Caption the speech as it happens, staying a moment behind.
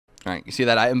Alright, you see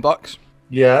that item box?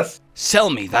 Yes. Sell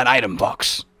me that item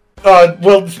box.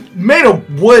 Well, made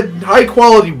of wood, high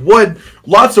quality wood,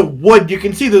 lots of wood. You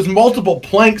can see there's multiple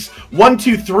planks, 1,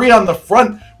 2, 3 on the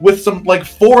front, with some, like,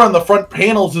 4 on the front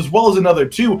panels, as well as another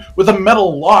 2, with a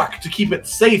metal lock to keep it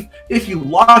safe if you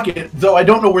lock it, though I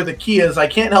don't know where the key is. I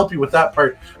can't help you with that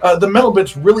part. The metal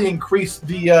bits really increase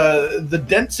the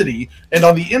density, and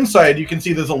on the inside, you can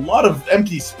see there's a lot of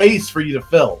empty space for you to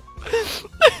fill.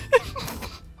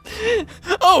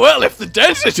 Oh, well, if the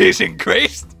density's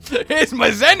increased, here's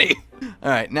my zenny.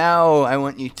 Alright, now I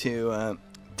want you to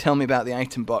tell me about the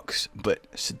item box, but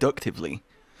seductively.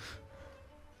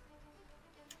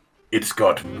 It's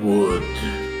got wood.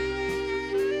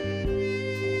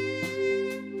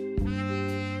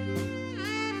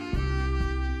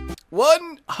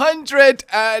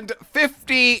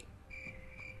 $150.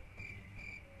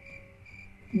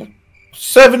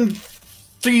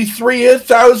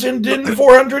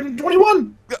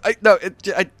 73,421. No,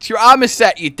 it's your armor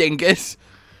set, you dingus.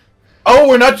 Oh,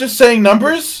 we're not just saying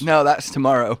numbers? No, that's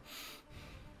tomorrow.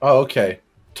 Oh, okay.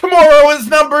 Tomorrow is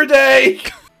number day!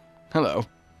 Hello.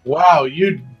 Wow,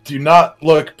 you do not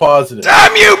look positive.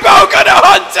 Damn you, Boga the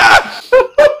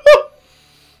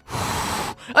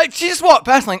Hunter! Like, she just walked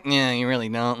past like, yeah, you really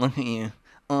don't. Look at you.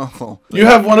 Awful. You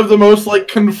have one of the most, like,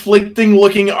 conflicting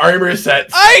looking armor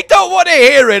sets. I don't want to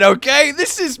hear it, okay?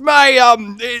 This is my,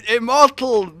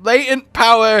 immortal, latent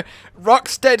power,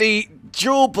 rocksteady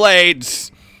dual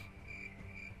blades.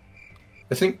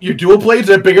 I think your dual blades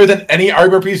are bigger than any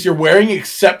armor piece you're wearing,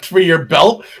 except for your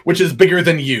belt, which is bigger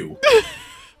than you.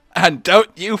 And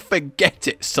don't you forget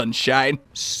it, sunshine.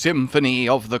 Symphony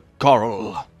of the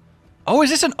Coral. Oh,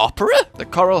 is this an opera? The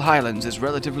Coral Highlands is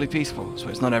relatively peaceful, so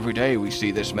it's not every day we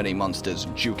see this many monsters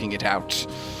duking it out.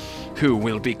 Who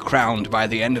will be crowned by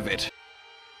the end of it?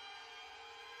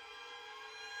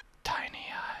 Tiny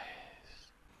eyes.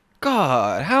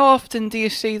 God, how often do you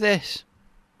see this?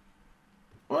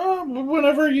 Well,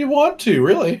 whenever you want to,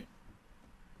 really.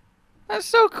 That's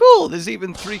so cool. There's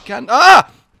even 3 Ah!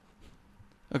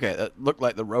 Okay, that looked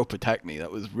like the rope attacked me.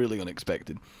 That was really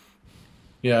unexpected.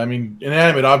 Yeah, I mean,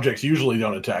 inanimate objects usually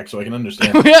don't attack, so I can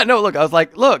understand. Yeah, no, look, I was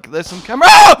like, look, there's some camera.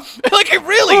 Oh! Like, it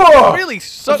really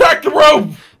sucks. Attack the rope!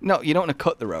 No, you don't want to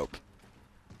cut the rope.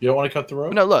 You don't want to cut the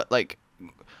rope? No, look, like,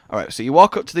 alright, so you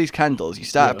walk up to these candles, you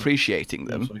start appreciating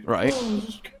them, right?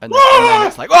 And then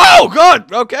it's like, oh,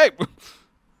 God, okay.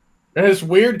 And it's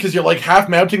weird because you're like half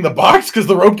mounting the box because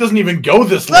the rope doesn't even go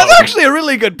this low. That's actually a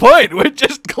really good point. We're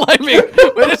just climbing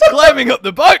up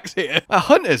the box here. Our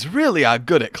hunters really are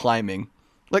good at climbing.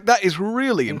 Like, that is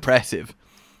really impressive.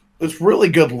 It's really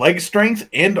good leg strength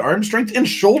and arm strength and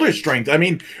shoulder strength. I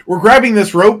mean, we're grabbing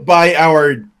this rope by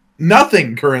our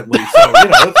nothing currently, so, you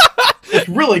know, it's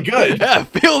really good. Yeah,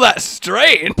 feel that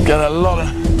strain. Get a lot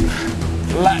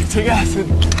of lactic acid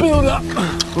build up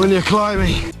when you're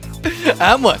climbing.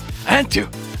 And 1, and 2,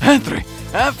 and 3,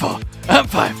 and 4, and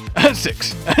 5, and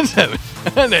 6, and 7,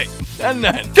 and 8, and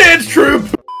 9. Dance troop!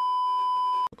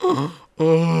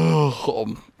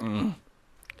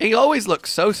 He always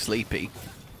looks so sleepy.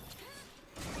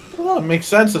 Well, it makes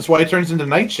sense. That's why he turns into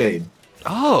Nightshade.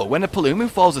 Oh, when a Paolumu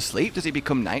falls asleep, does he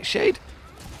become Nightshade?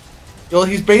 Well,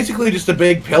 he's basically just a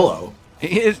big pillow.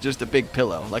 He is just a big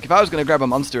pillow. Like, if I was going to grab a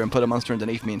monster and put a monster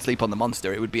underneath me and sleep on the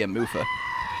monster, it would be a Mufa.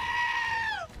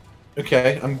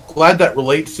 Okay, I'm glad that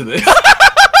relates to this.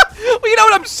 Well, you know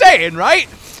what I'm saying, right?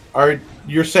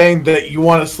 You're saying that you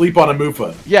want to sleep on a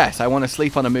Mufa? Yes, I want to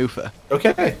sleep on a Mufa.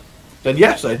 Okay. Then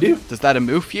yes, I do. Does that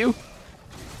move you?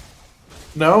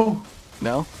 No.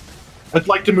 No? I'd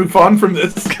like to move on from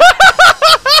this.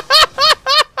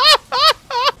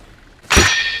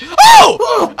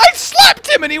 Oh! I slapped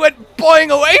him and he went boing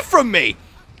away from me!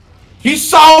 He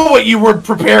saw what you were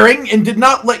preparing and did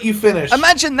not let you finish.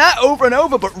 Imagine that over and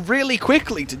over, but really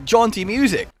quickly to jaunty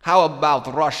music. How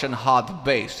about Russian hard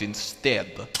bass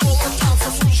instead?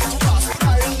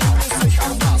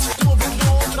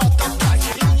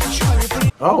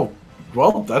 Oh,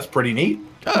 well, that's pretty neat.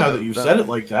 Now that you said it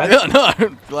like that. Yeah, no,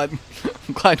 I'm glad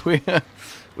we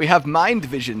have mind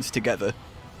visions together.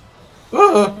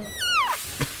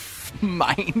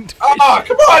 Mind. Oh,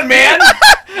 come on, man!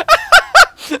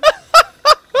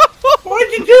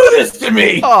 Why'd you do this to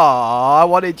me? Aw, I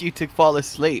wanted you to fall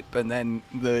asleep, and then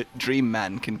the dream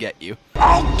man can get you.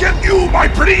 I'll get you, my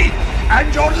pretty,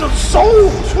 and your little soul,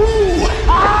 too!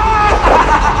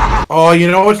 Oh, you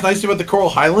know what's nice about the Coral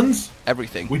Highlands?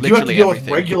 Everything. We do have to deal with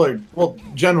regular, well,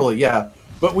 generally, yeah.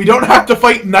 But we don't have to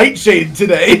fight Nightshade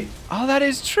today. Oh, that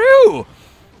is true!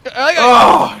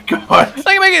 Oh, God.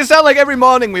 Like, make it sound like every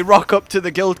morning we rock up to the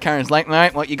guild car and it's like,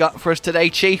 right, what you got for us today,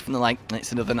 chief? And they're like,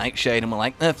 it's another nightshade. And we're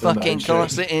like, fucking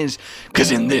course it is.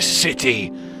 Because in this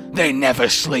city, they never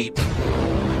sleep.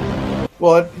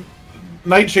 Well,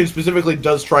 Nightshade specifically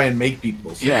does try and make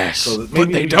people sleep. Yes, so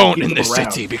but they don't in this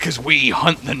city because we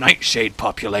hunt the Nightshade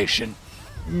population.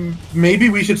 Maybe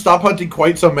we should stop hunting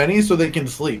quite so many so they can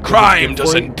sleep. Crime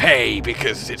doesn't pay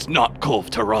because it's not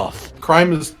Kulvtaroth.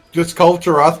 Crime is... Does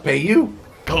Kulvtaroth pay you?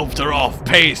 Kulvtaroth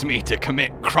pays me to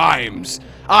commit crimes.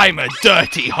 I'm a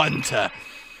dirty hunter.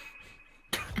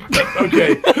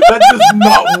 Okay, that does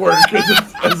not work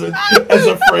as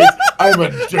a phrase. I'm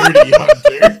a dirty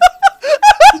hunter.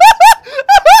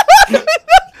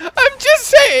 I'm just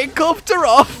saying,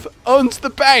 Kulvtaroth owns the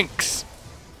banks.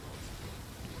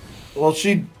 Well,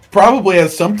 she probably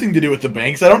has something to do with the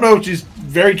banks. I don't know if she's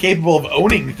very capable of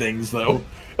owning things, though.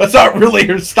 That's not really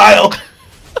her style.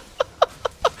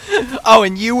 Oh,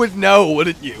 and you would know,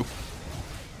 wouldn't you?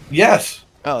 Yes.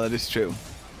 Oh, that is true.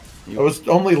 I was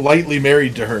only lightly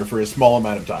married to her for a small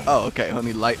amount of time. Oh, okay,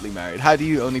 only lightly married. How do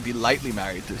you only be lightly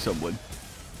married to someone?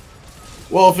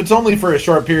 Well, if it's only for a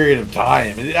short period of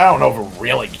time, I don't know if it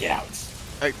really counts.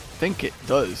 I think it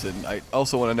does, and I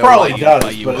also want to know Probably why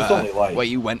does, you, but it's only light. why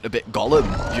you went a bit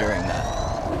Gollum during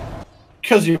that.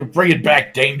 Because you're bringing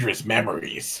back dangerous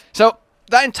memories. So,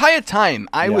 that entire time,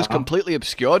 I was completely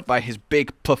obscured by his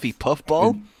big puffy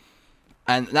puffball.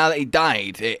 And now that he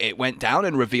died, it went down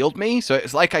and revealed me. So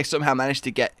it's like I somehow managed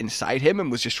to get inside him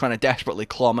and was just trying to desperately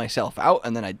claw myself out,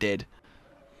 and then I did.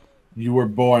 You were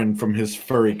born from his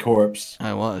furry corpse.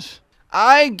 I was.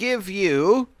 I give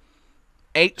you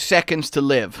 8 seconds to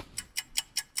live.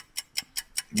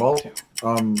 Well,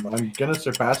 I'm gonna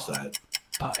surpass that.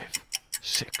 5,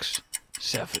 6,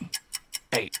 7,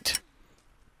 8.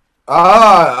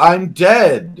 Ah, I'm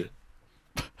dead.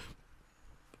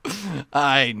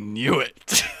 I knew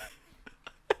it.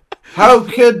 How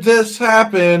could this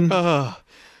happen? No,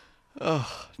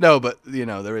 but you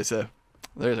know there is a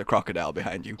crocodile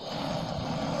behind you.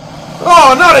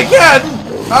 Oh, not again!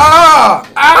 Ah!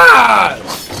 Ah!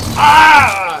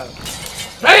 Ah!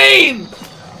 Pain!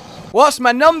 What's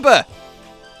my number?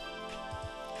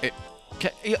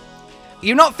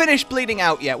 You're not finished bleeding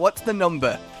out yet. What's the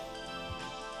number?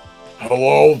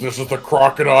 Hello, this is the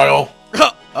crocodile.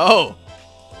 Oh.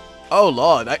 Oh,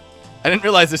 Lord. I didn't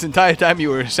realize this entire time you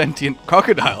were a sentient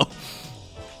crocodile.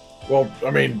 Well,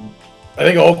 I mean, I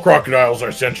think all crocodiles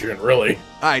are sentient, really.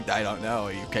 I don't know.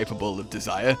 Are you capable of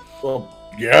desire? Well,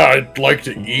 yeah, I'd like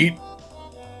to eat.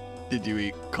 Did you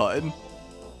eat cotton?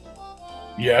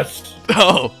 Yes.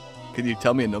 Oh. Can you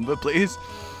tell me a number, please?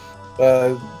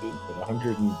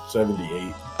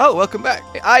 178. Oh, welcome back.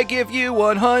 I give you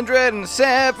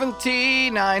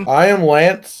 179. I am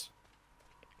Lance.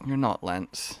 You're not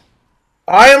Lance.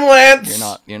 I am Lance.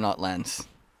 You're not Lance.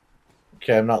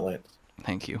 Okay, I'm not Lance.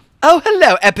 Thank you. Oh,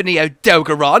 hello, Ebony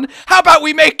Odogaron. How about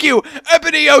we make you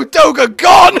Ebony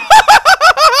Odogaron?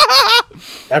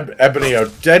 Ebony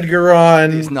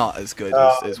Odogaron. It's not as good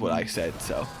as what I said,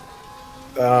 so.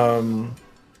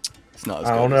 It's not as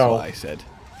good as what I said.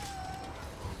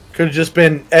 Could have just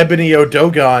been Ebony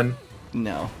Odogaron.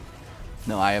 No.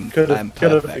 No, I am Could have. I'm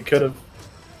Could have. perfect. It could have.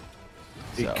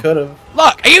 So. It could have.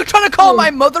 Look, are you trying to call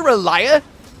my mother a liar?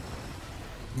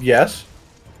 Yes.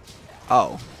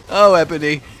 Oh. Oh,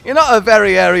 Ebony. You're not a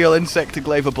very aerial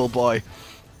insectoglavable boy.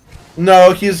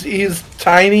 No, he's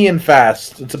tiny and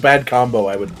fast. It's a bad combo,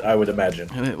 I would imagine.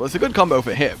 Well, it's a good combo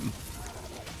for him.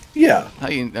 Yeah. How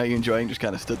you enjoying? Just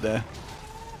kind of stood there.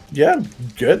 Yeah, I'm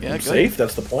good. Yeah, I'm good. safe.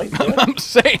 That's the point. Yeah. I'm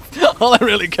safe. All I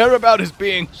really care about is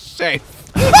being safe.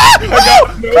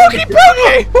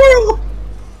 Pukei!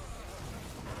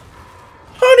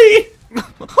 Honey!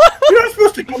 You're not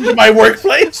supposed to come to my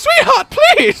workplace! Sweetheart,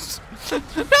 please!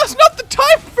 Now's not the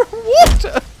time for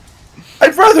water!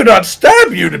 I'd rather not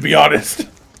stab you, to be honest.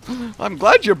 I'm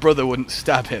glad your brother wouldn't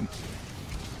stab him.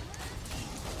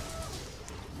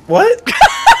 What?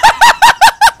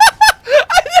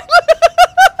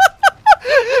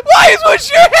 Why is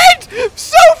your head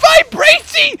so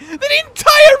vibrating the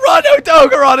entire run,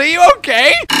 Odogaron? Are you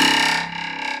okay?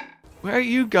 Where are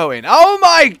you going? Oh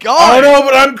my god! I don't know,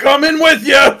 but I'm coming with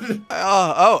you! He's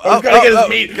gotta get his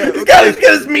meat. He's gotta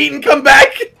get his meat and come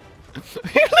back! He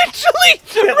literally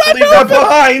Can't ran leave that over,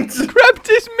 behind! grabbed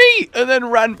his meat, and then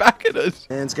ran back at us.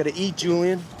 Man's gotta eat,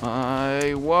 Julian.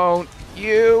 I won't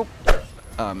you.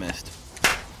 Oh, I missed.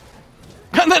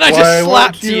 And then I just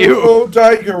slapped you. Oh,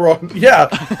 Odogaron. Yeah,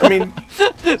 I mean...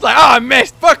 It's like, oh, I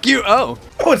missed. Fuck you. Oh.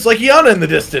 Oh, it's Legiana in the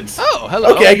distance. Oh,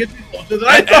 hello. Okay, I get closer than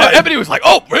I thought. Ebony was like,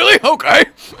 oh, really? Okay.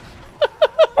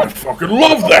 I fucking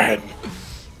love that.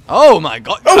 Oh my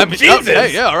god. Oh, Jesus!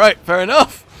 Okay, yeah, alright, fair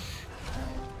enough.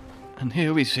 And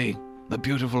here we see the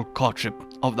beautiful courtship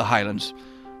of the Highlands.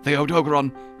 The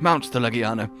Odogaron mounts the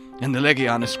Legiana, and the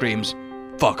Legiana screams,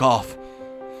 "Fuck off."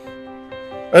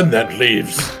 And then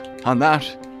leaves. And that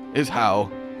is how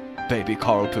baby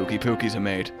coral Pukeys are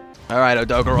made. Alright,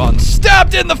 Odogaron,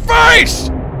 stabbed in the face!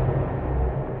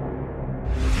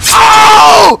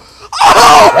 Oh!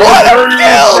 Oh, what a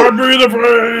kill!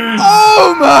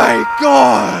 Oh my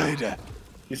god!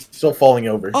 He's still falling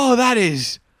over. Oh,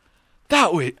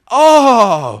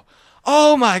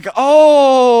 oh my god,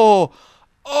 oh!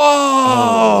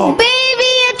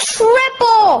 Baby, a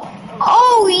triple!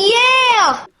 Oh,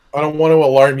 yeah! I don't want to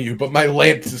alarm you, but my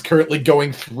lance is currently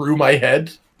going through my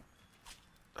head.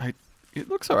 It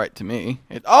looks alright to me.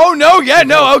 Oh, no, yeah,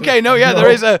 no, okay, no, yeah, there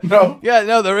is a... No. Yeah,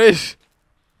 no, there is.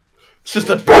 It's just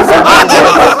a...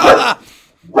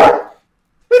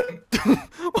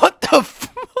 What the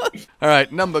fuck?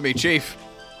 Alright, number me, Chief.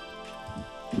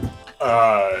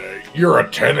 You're a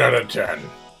 10 out of 10.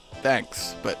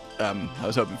 Thanks, but, I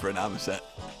was hoping for an armor set.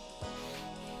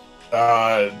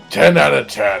 10 out of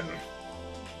 10.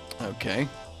 Okay.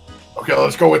 Okay,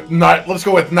 let's go with 9. Let's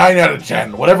go with 9 out of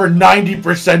 10. Whatever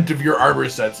 90% of your armor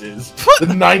sets is, the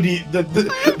 90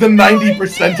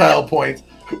 percentile points.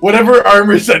 Whatever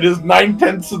armor set is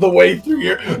 9/10 of the way through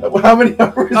your. How many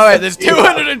armor sets? All right, there's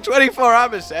 224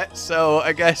 armor sets, so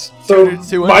I guess. So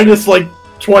 200. minus like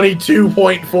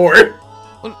 22.4.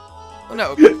 Well,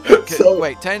 no. Okay, So-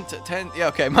 wait, 10 to 10. Yeah,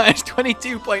 okay, minus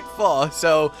 22.4.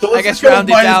 So So let's I guess just go round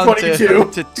it minus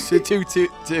down 22.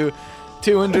 to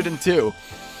 202.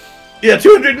 Yeah,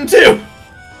 202.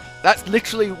 That's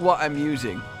literally what I'm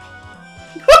using.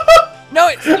 No,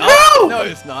 it's not. No! No,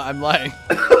 it's not. I'm lying.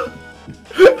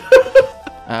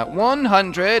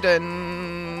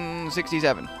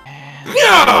 167.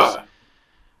 Yeah.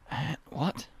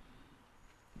 What?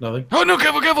 Nothing. Oh no!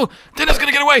 Careful! Careful! Dinner's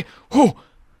gonna get away. Oh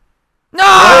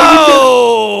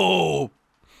no!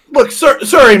 Look,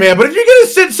 sorry, man, but if you're gonna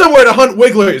sit somewhere to hunt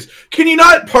wigglers, can you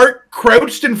not park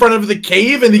crouched in front of the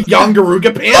cave in the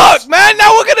Yongaruga pants? Look, man!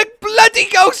 Now we're gonna bloody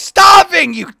go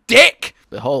starving, you dick!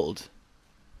 Behold,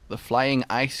 the flying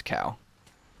ice cow.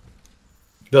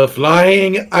 The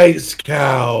flying ice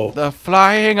cow. The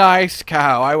flying ice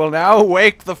cow. I will now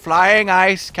wake the flying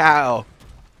ice cow.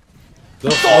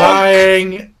 The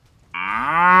flying.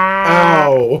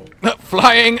 Ow. The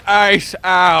flying ice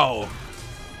ow.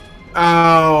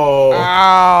 Ow.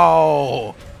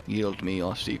 Ow! Yield me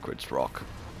your secrets, rock.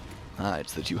 Ah,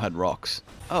 it's that you had rocks.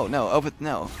 Oh no,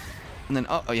 no. And then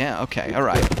oh yeah, okay, all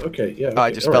right. Okay, yeah. Oh, I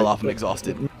okay, just all fell right, off and but-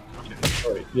 exhausted.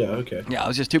 All right, yeah, okay. Yeah, I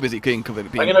was just too busy being covered.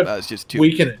 I'm gonna I was just too.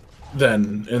 weaken it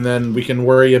then, and then we can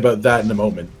worry about that in a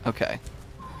moment. Okay.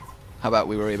 How about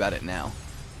we worry about it now?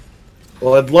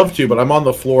 Well, I'd love to, but I'm on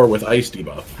the floor with ice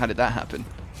debuff. How did that happen?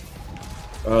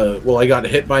 Well, I got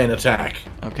hit by an attack.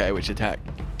 Okay, which attack?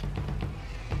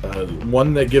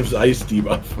 One that gives ice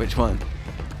debuff. Which one?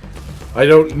 I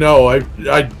don't know. I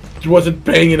wasn't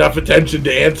paying enough attention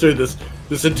to answer this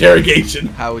interrogation.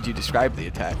 How would you describe the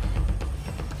attack?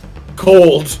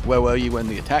 Cold. Where were you when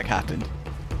the attack happened?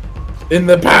 In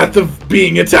the path of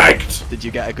being attacked. Did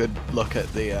you get a good look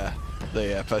at the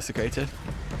persecutor?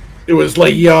 It was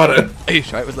Legiana. Are you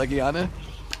sure it was Legiana?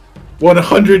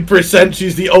 100%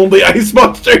 she's the only ice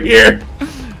monster here.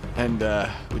 And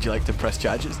would you like to press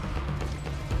charges?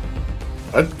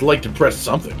 I'd like to press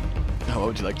something. Oh, what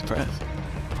would you like to press?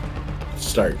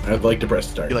 Start. I'd like to press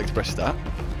start. You like to press start?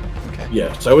 Okay.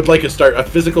 Yes, I would like a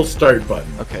physical start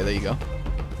button. Okay, there you go.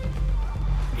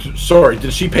 Sorry,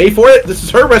 did she pay for it? This is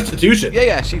her restitution.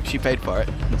 Yeah, she paid for it.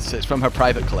 It's from her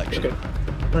private collection. Okay.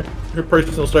 Alright, her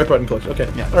personal start button collection. Okay.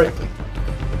 Yeah, Alright. exactly.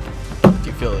 Do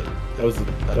you feel it? That was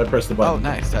I pressed the button. Oh,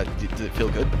 nice. Did it feel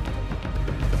good?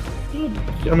 I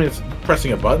mean, it's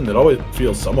pressing a button. It always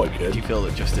feels somewhat good. Do you feel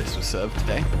that justice was served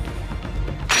today?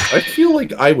 I feel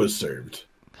like I was served.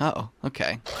 Oh,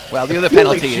 okay. Well, the other feel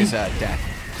like penalty she- is death.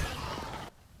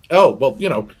 Oh, well, you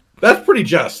know, that's pretty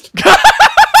just.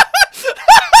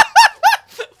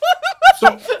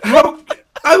 So,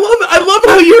 I love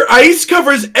how your ice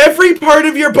covers every part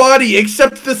of your body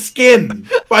except the skin,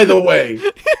 by the way.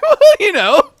 Well, you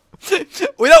know,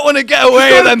 we don't want to get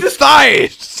away with them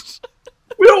thighs.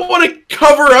 We don't want to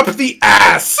cover up the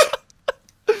ass.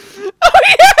 Oh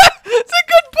yeah, that's a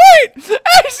good point.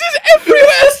 Ass is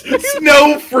everywhere.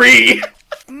 Snow free.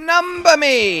 Number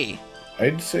me.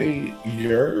 I'd say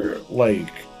you're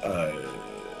like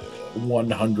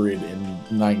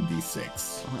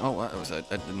 196. Oh, what was I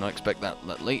did not expect that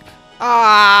leap.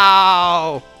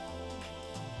 Ow!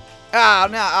 Oh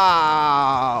no!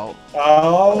 Oh.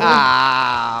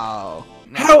 Ow!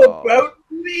 No. How about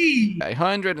me?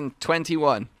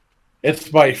 121.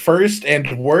 It's my first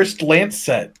and worst lance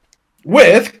set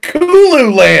with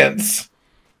Kulu Lance.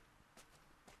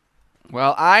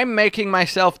 Well, I'm making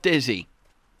myself dizzy.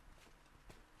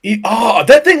 Oh,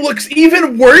 that thing looks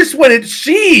even worse when it's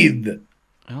sheathed.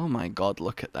 Oh my god,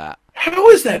 look at that. How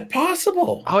is that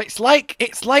possible? Oh, it's like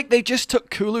they just took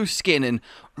Kulu's skin and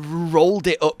rolled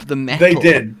it up the metal. They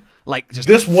did. Like just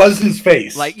this was his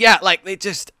face. Like yeah, like they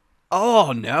just.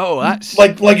 Oh no, that's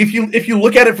like if you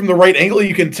look at it from the right angle,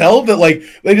 you can tell that like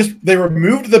they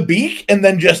removed the beak and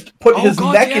then just put his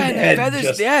neck and head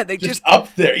feathers, they just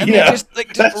up there. And yeah, they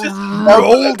just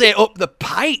rolled it up the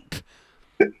pipe.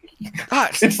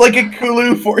 It's like a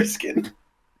Kulu foreskin.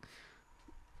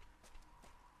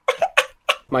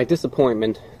 My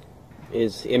disappointment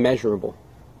is immeasurable,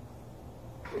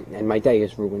 and my day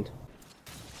is ruined.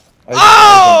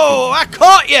 Oh, I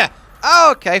caught you!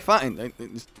 Oh, okay, fine.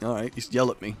 All right, just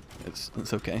yell at me. It's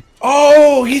okay.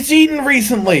 Oh, he's eaten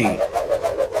recently.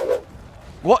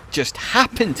 What just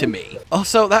happened to me?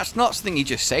 Also, that's not something you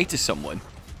just say to someone.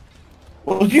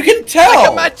 Well, you can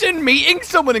tell. Like, imagine meeting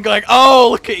someone and going, "Oh,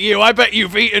 look at you! I bet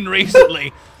you've eaten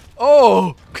recently."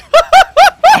 Oh.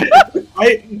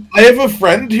 I have a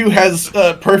friend who has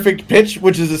perfect pitch,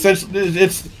 which is essentially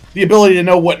it's the ability to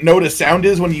know what note a sound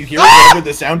is when you hear whatever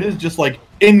the sound is, just like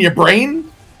in your brain.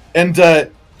 And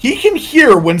he can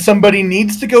hear when somebody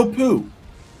needs to go poo.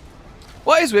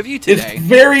 What is with you today? It's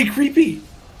very creepy.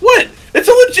 What? It's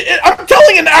a legit. I'm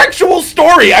telling an actual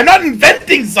story. I'm not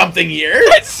inventing something here.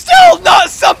 It's still not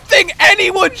something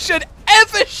anyone should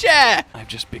ever share. I've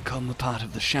just become a part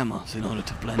of the Shamos in order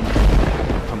to blend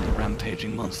from the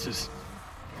rampaging monsters.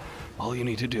 All you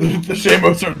need to do. The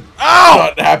Shamos are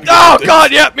not happy. Oh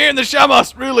god, yeah, me and the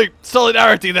Shamos, really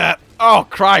solidarity there. Oh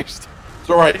Christ. It's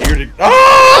alright, you're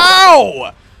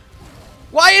Ow!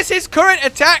 Why is his current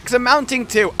attacks amounting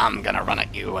to, I'm gonna run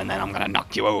at you and then I'm gonna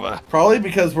knock you over? Probably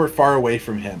because we're far away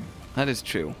from him. That is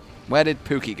true. Where did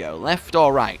Pukei go? Left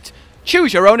or right?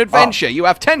 Choose your own adventure. You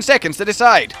have 10 seconds to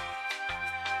decide.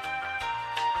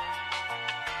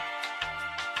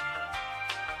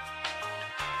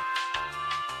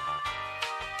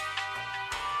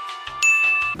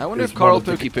 I wonder if Coral,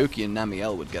 Pukei, and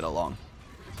Namielle would get along.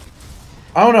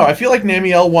 I don't know. I feel like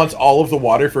Namielle wants all of the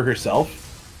water for herself.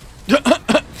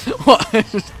 What?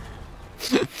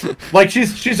 Like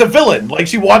she's a villain. Like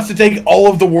she wants to take all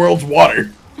of the world's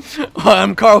water.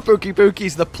 Coral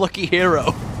Pukei's the plucky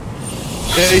hero.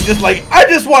 And he's just like, I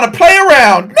just want to play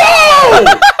around. No!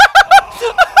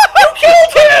 You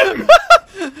killed him!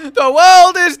 The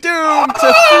world is doomed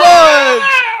to flood.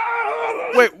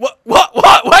 Wait, what?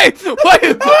 Wait!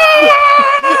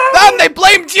 Damn, they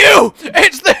blamed you!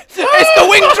 It's the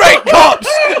wing drake cops!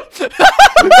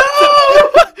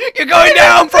 You're going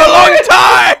down for a long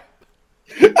time!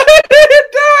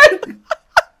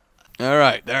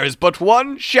 Alright, there is but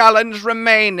one challenge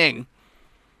remaining.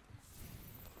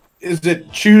 Is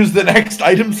it choose the next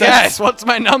item set? Yes, what's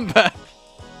my number?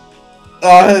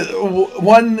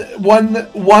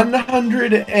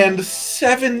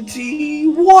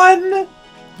 171.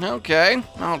 Okay,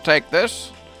 I'll take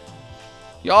this.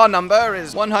 Your number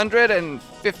is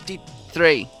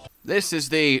 153. This is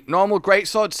the normal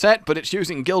greatsword set, but it's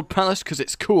using Guild Palace because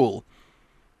it's cool.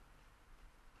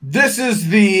 This is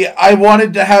the I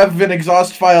wanted to have an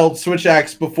exhaust filed switch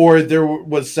axe before there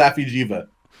was Safi Jiva.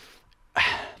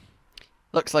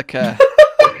 Looks like a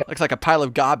pile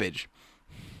of garbage.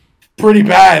 Pretty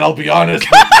bad, I'll be honest.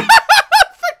 For God's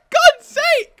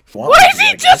sake! Why is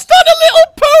he just on a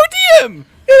little podium?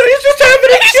 He's just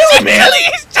having a chill, man.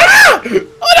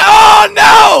 Oh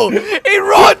no! He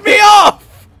roared me off.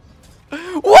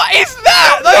 What is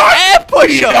that? The air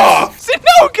push-ups.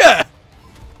 Zinogre.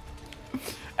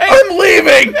 I'm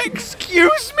leaving.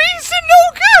 Excuse me,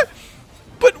 Zinogre.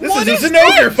 But this what is a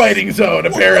Zinogre fighting zone,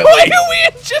 apparently. Why are we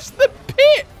in just the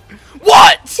pit?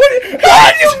 What?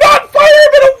 How did you not fire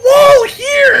him at a wall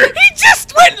here? He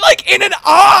just went like in an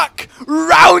arc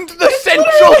round the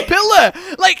central pillar.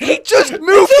 Like he just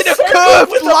moved in a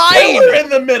curved line. Pillar in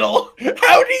the middle.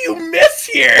 How do you miss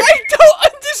here? I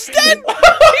don't understand.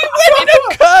 He went in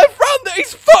a curve round that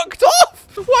he's fucked off.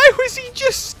 Why was he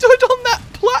just stood on that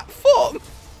platform?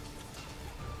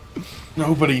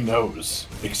 Nobody knows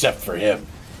except for him.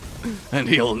 And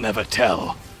he'll never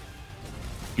tell.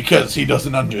 Because he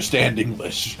doesn't understand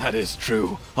English. That is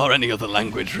true. Or any other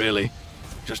language, really.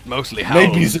 Just mostly howls.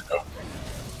 Maybe Zinogre.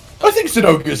 I think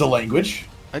Zinogre is a language.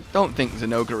 I don't think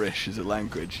Zinogre-ish is a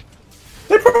language.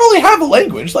 They probably have a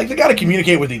language. Like, they gotta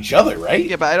communicate with each other, right?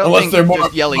 Yeah, but I don't Unless think they're more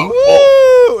just yelling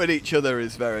woo at each other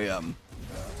is very,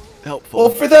 helpful. Well,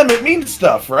 for them, it means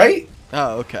stuff, right?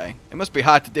 Oh, okay. It must be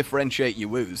hard to differentiate your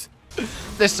woos.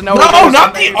 This No,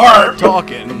 not the arm!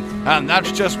 Talking, and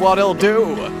that's just what he'll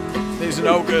do. This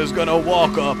Zinogre's gonna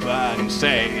walk up and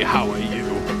say, "How are you?"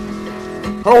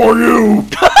 How are you?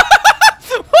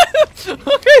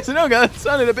 Okay, Zinogre, that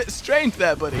sounded a bit strange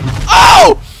there, buddy.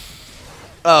 Oh!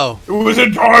 Oh. It was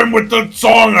in time with the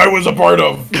song I was a part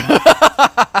of.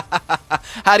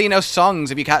 How do you know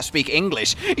songs if you can't speak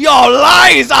English? Your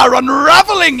lies are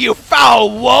unraveling, you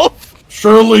foul wolf!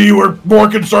 Surely you were more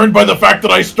concerned by the fact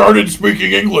that I started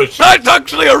speaking English. That's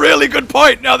actually a really good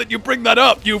point now that you bring that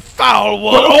up, you foul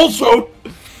wolf! But also,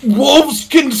 wolves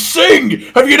can sing!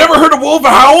 Have you never heard a wolf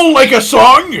howl like a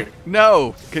song?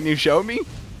 No. Can you show me?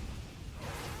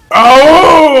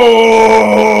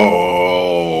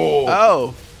 Oh!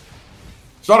 Oh.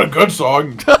 It's not a good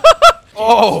song.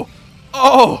 Oh.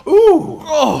 Oh. Ooh.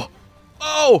 Oh.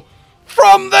 Oh.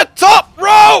 From the top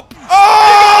rope!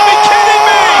 Oh!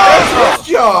 Nice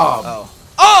job. Oh.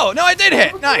 Oh, no, I did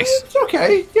hit. Nice. It's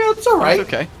okay. Yeah, it's alright. It's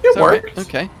okay. It It's all right. worked.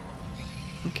 Okay.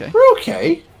 Okay. We're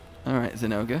okay. Alright,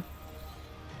 Zinogre.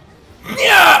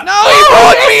 Yeah! No, he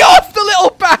brought me off, the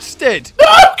little bastard! No,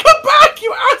 come back,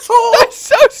 you asshole! That's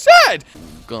so sad!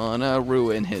 Gonna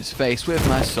ruin his face with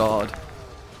my sword.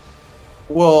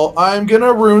 Well, I'm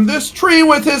gonna ruin this tree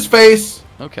with his face.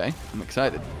 Okay, I'm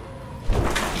excited.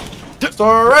 It's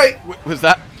alright. Was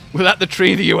that the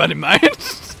tree that you had in mind?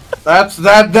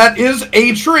 That is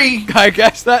a tree. I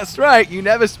guess that's right. You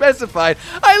never specified.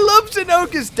 I love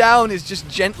Zinogre's down is just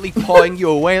gently pawing you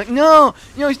away. Like, no,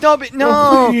 stop it, no,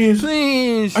 Oh, please.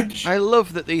 please. I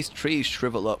love that these trees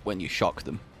shrivel up when you shock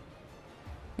them.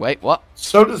 Wait, what?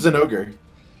 So does Zinogre.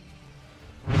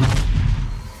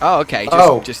 Oh, okay.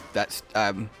 Just that's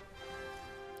I'm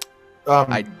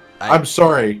I'm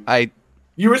sorry. I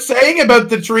You were saying about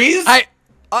the trees? I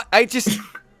just.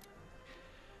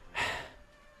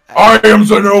 I am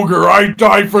Zinogre. I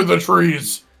die for the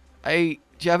trees. Do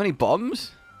you have any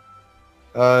bombs?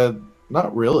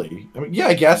 Not really. I mean, yeah,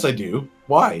 I guess I do.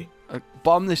 Why?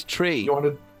 Bomb this tree. You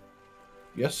wanted?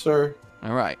 Yes, sir.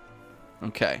 All right.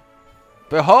 Okay.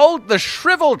 Behold the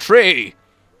shrivel tree.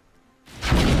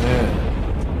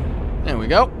 There we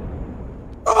go.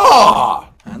 Ah!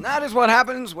 And that is what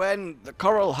happens when the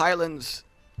Coral Highlands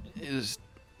is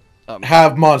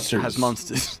Have monsters. has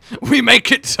monsters. We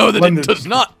make it so that it does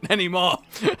not anymore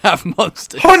have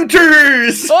monsters.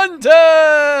 Hunters!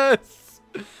 Hunters!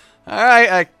 All right,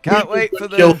 I can't wait for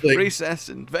kill the things. Recess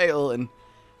and Vale and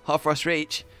Hoffrost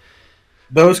Reach.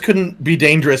 Those couldn't be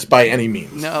dangerous by any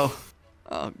means. No.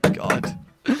 Oh God.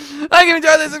 Thank you for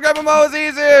enjoying this. Subscribe for more. See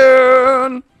you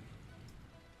soon.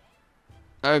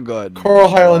 Oh God. Coral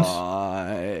Highlands.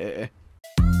 Bye.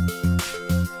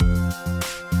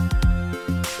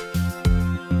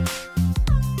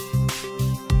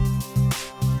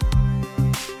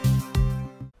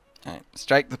 Alright,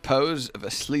 strike the pose of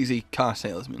a sleazy car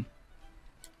salesman.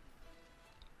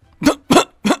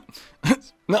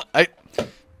 No,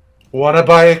 Wanna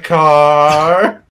buy a car?